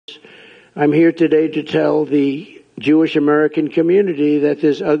I'm here today to tell the Jewish American community that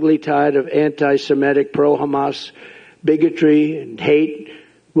this ugly tide of anti-Semitic, pro-Hamas bigotry and hate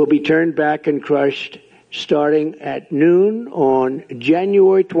will be turned back and crushed starting at noon on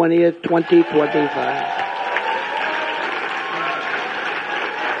January 20th, 2025.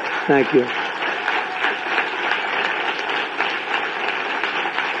 Thank you.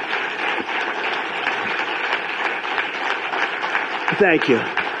 Thank you.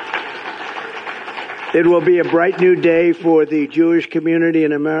 It will be a bright new day for the Jewish community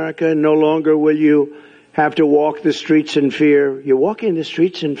in America. No longer will you have to walk the streets in fear. You're walking the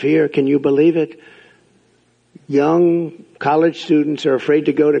streets in fear. Can you believe it? Young college students are afraid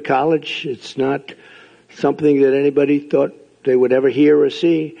to go to college. It's not something that anybody thought they would ever hear or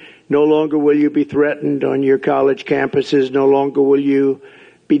see. No longer will you be threatened on your college campuses. No longer will you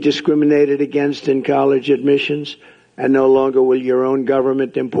be discriminated against in college admissions. And no longer will your own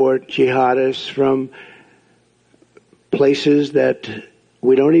government import jihadists from places that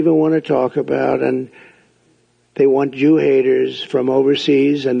we don't even want to talk about. And they want Jew haters from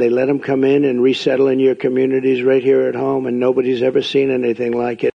overseas, and they let them come in and resettle in your communities right here at home, and nobody's ever seen anything like it.